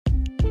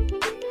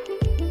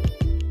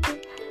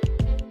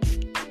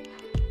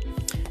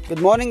Good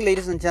morning,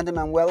 ladies and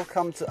gentlemen.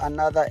 Welcome to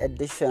another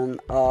edition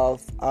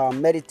of our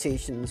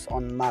meditations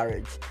on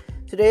marriage.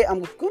 Today,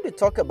 I'm going to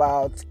talk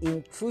about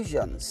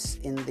intrusions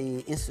in the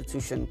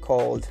institution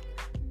called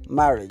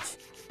marriage.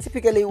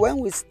 Typically, when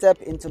we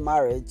step into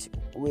marriage,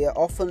 we are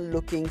often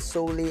looking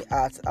solely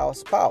at our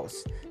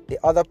spouse, the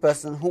other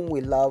person whom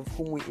we love,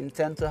 whom we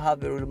intend to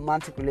have a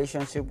romantic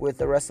relationship with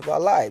the rest of our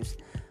lives.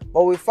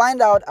 But we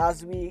find out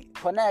as we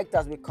connect,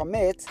 as we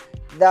commit,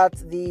 that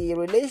the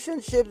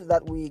relationships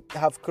that we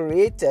have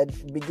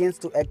created begins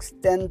to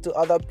extend to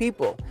other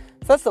people.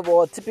 First of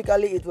all,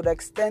 typically it would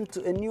extend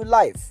to a new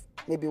life,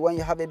 maybe when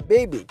you have a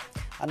baby.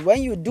 And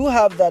when you do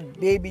have that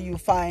baby, you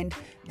find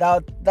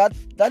that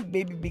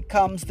baby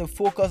becomes the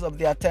focus of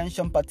the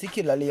attention,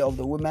 particularly of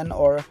the women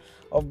or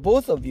of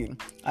both of you.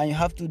 And you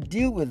have to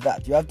deal with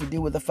that. You have to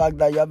deal with the fact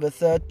that you have a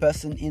third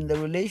person in the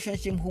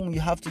relationship whom you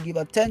have to give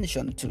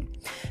attention to.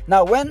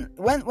 Now, when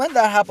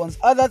that happens,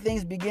 other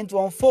things begin to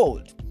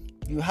unfold.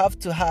 You have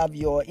to have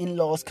your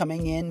in-laws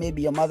coming in,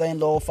 maybe your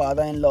mother-in-law,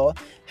 father-in-law,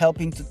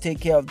 helping to take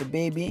care of the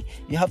baby.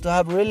 You have to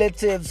have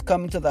relatives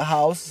coming to the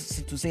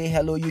house to say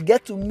hello. You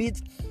get to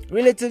meet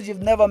relatives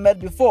you've never met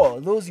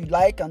before, those you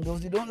like and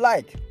those you don't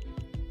like.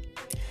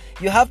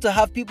 You have to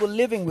have people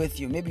living with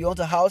you. Maybe you want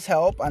a house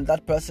help, and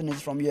that person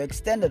is from your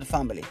extended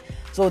family.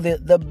 So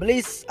the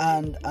bliss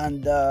and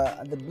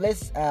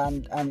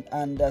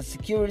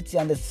security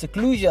and the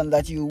seclusion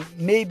that you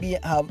maybe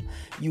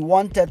you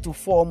wanted to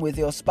form with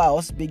your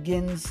spouse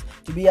begins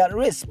to be at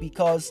risk,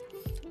 because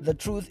the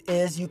truth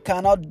is you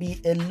cannot be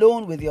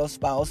alone with your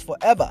spouse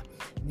forever.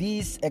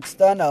 These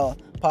external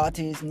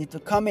parties need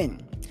to come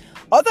in.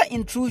 Other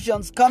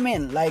intrusions come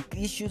in, like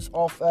issues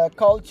of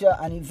culture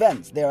and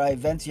events. There are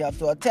events you have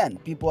to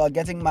attend. People are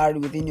getting married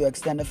within your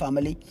extended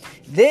family.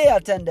 They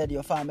attended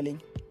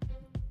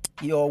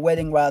your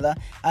wedding rather,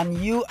 and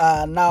you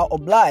are now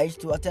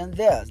obliged to attend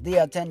theirs. They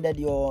attended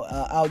your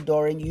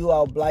outdooring. You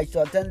are obliged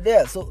to attend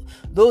theirs. So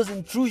those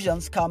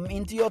intrusions come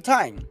into your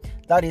time.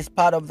 That is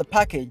part of the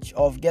package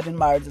of getting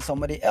married to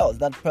somebody else.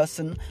 That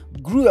person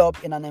grew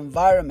up in an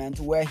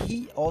environment where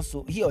he or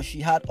she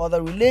had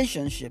other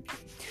relationships.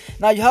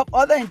 Now you have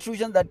other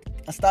intrusions that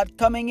start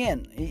coming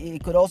in.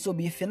 It could also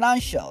be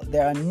financial.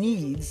 There are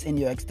needs in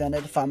your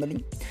extended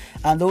family,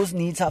 and those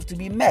needs have to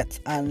be met.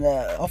 And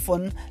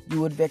often you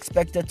would be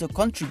expected to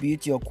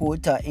contribute your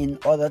quota in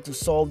order to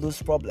solve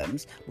those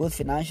problems, both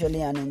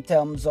financially and in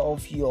terms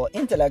of your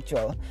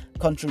intellectual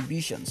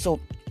contribution. So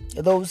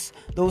those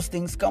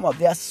things come up.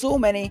 There are so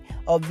many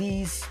of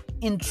these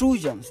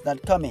intrusions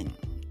that come in.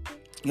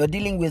 You're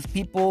dealing with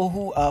people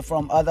who are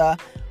from other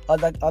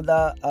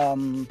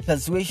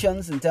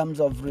persuasions in terms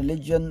of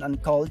religion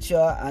and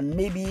culture, and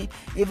maybe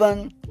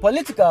even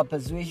political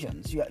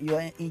persuasions.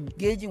 You're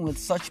engaging with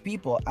such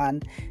people,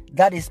 and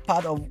that is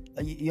part of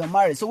your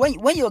marriage. So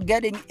when you're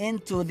getting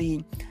into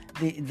the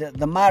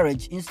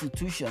marriage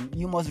institution,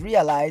 you must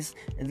realize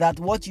that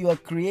what you are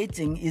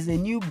creating is a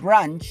new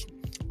branch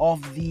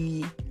of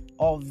the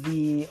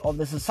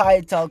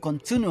societal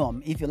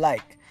continuum, if you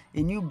like. A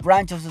new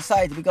branch of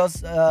society,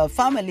 because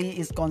family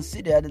is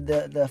considered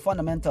the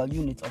fundamental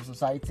unit of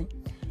society,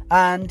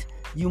 and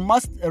you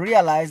must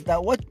realize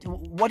that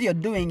what you're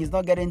doing is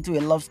not getting to a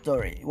love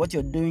story. What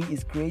you're doing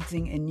is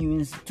creating a new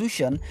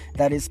institution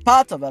that is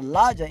part of a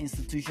larger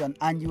institution,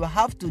 and you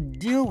have to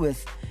deal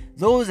with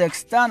those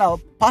external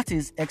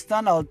parties,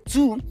 external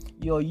to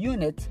your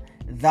unit,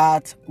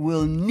 that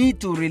will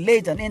need to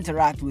relate and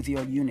interact with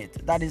your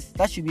unit.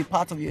 That should be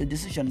part of your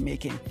decision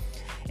making.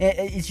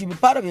 It should be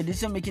part of your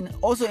decision making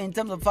also in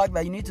terms of the fact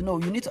that you need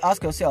to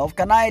ask yourself,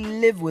 can I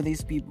live with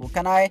these people?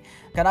 Can I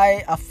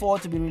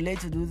afford to be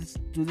related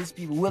to these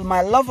people? Will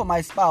my love for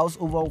my spouse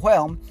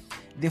overwhelm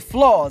the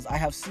flaws I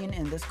have seen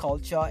in this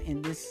culture,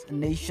 in this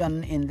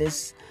nation, in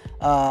this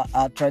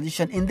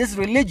tradition, in this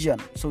religion,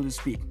 so to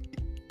speak?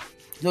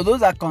 So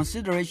those are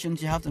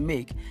considerations you have to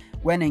make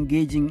when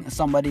engaging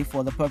somebody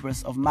for the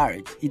purpose of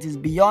marriage. It is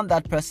beyond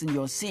that person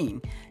you're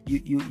seeing.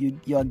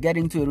 You're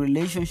getting to a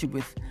relationship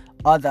with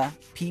other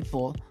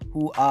people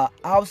who are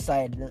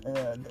outside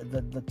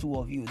the two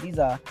of you. These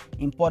are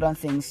important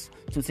things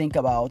to think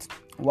about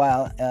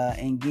while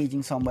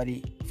engaging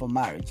somebody for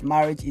marriage.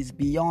 Marriage is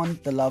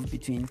beyond the love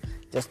between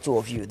just two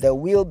of you. There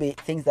will be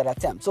things that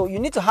attempt. So you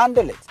need to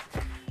handle it.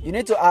 You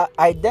need to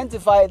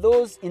identify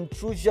those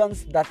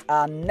intrusions that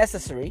are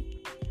necessary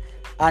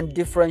and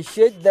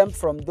differentiate them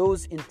from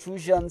those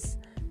intrusions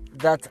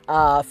that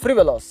are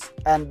frivolous,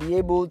 and be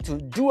able to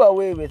do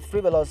away with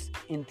frivolous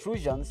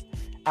intrusions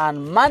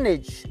and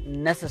manage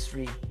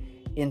necessary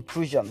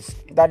intrusions.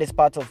 That is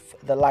part of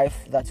the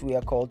life that we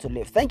are called to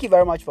live. Thank you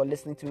very much for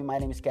listening to me. My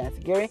name is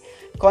Kenneth Gary.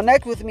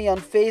 Connect with me on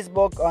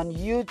Facebook, on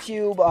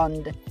YouTube,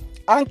 on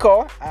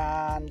Anchor,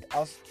 and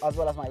as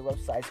well as my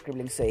website,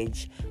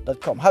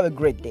 scribblingsage.com. Have a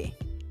great day.